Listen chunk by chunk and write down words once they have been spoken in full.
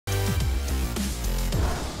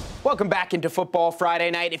Welcome back into Football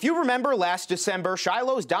Friday night. If you remember last December,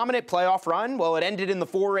 Shiloh's dominant playoff run, well, it ended in the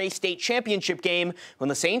 4A state championship game when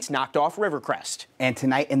the Saints knocked off Rivercrest. And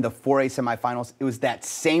tonight in the 4A semifinals, it was that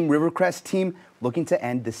same Rivercrest team looking to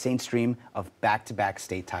end the Saints' stream of back-to-back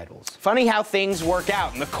state titles. Funny how things work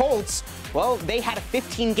out. And the Colts, well, they had a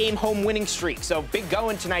 15-game home winning streak, so big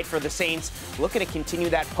going tonight for the Saints, looking to continue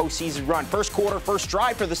that postseason run. First quarter, first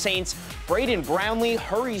drive for the Saints. Braden Brownlee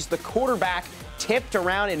hurries the quarterback, tipped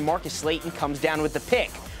around, and Marcus Slayton comes down with the pick.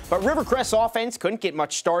 But Rivercrest's offense couldn't get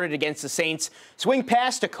much started against the Saints. Swing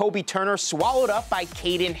pass to Kobe Turner, swallowed up by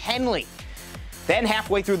Caden Henley. Then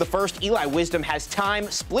halfway through the first, Eli Wisdom has time,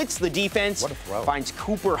 splits the defense, what a throw. Finds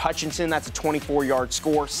Cooper Hutchinson. That's a 24-yard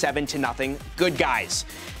score, 7-0. Good guys.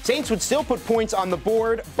 Saints would still put points on the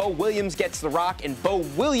board. Bo Williams gets the rock, and Bo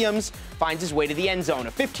Williams finds his way to the end zone.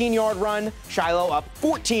 A 15-yard run, Shiloh up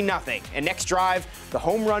 14-0. And next drive, the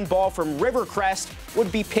home run ball from Rivercrest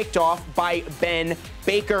would be picked off by Ben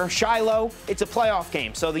Baker. Shiloh, it's a playoff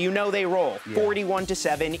game, so you know they roll.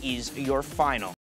 41-7 is your final.